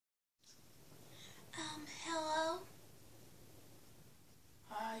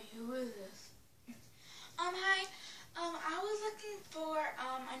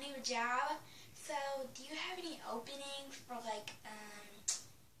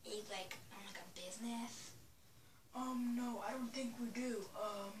business? No, I don't think we do.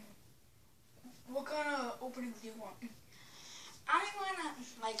 What kind of openings do you want? I want to,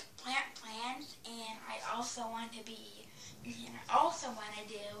 like, plant plants, and I also want to be, and I also want to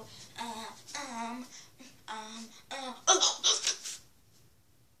do,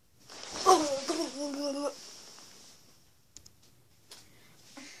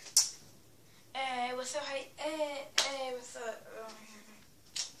 what's up, what's up,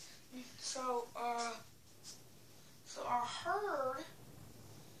 so I heard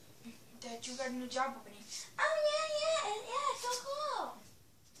that you got a new job opening. Oh, yeah, it's so cool.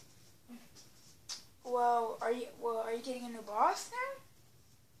 Well, are you getting a new boss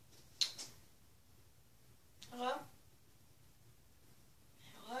now? Hello?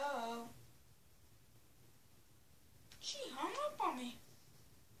 Hello? She hung up on me.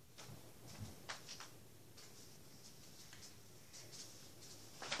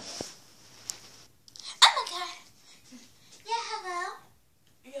 Oh my god. Yeah, hello?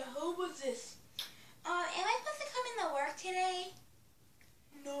 Yeah, who was this? Am I supposed to come into work today?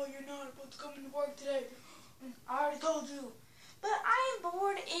 No, you're not supposed to come into work today. I already told you. But I'm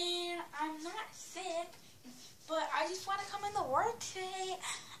bored and I'm not sick. But I just want to come into work today.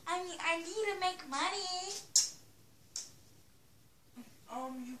 I mean, I need to make money.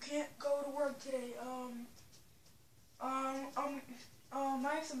 You can't go to work today. I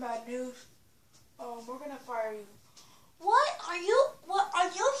have some bad news. We're gonna fire you. What are you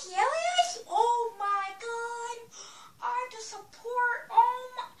serious? Oh my god. I have to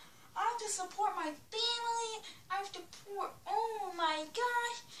support my family. I have to support, oh my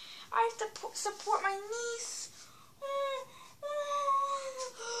gosh. I have to support my niece.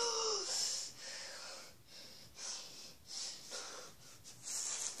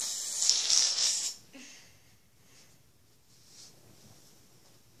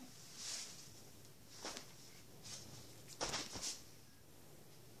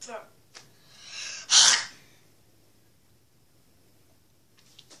 So,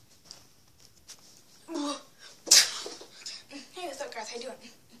 Hey, what's up, guys? How you doing?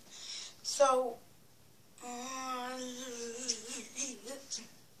 So,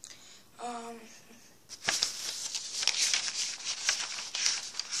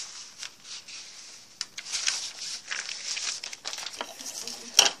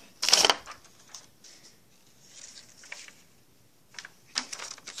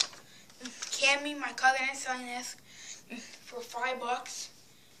 Cammy, my cousin, is selling this for $5,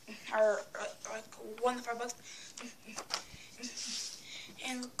 or like $1 to $5.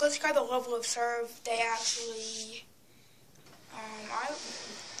 And let's try the level of serve. They actually,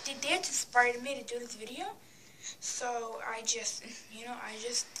 they just inspired me to do this video. So I just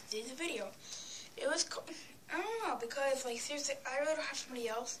did the video. It was cool. I don't know, because like seriously, I really don't have somebody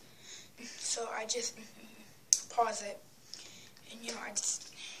else. So I just pause it, and I just.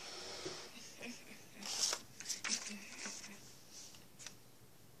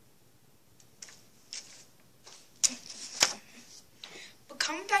 But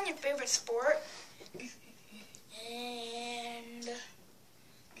comment down your favorite sport, and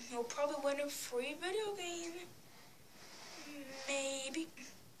you'll probably win a free video game. Maybe.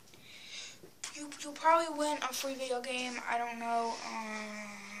 You'll probably win a free video game. I don't know.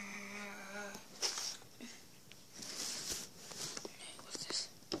 What's this?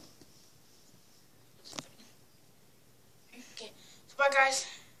 Okay. So bye, guys.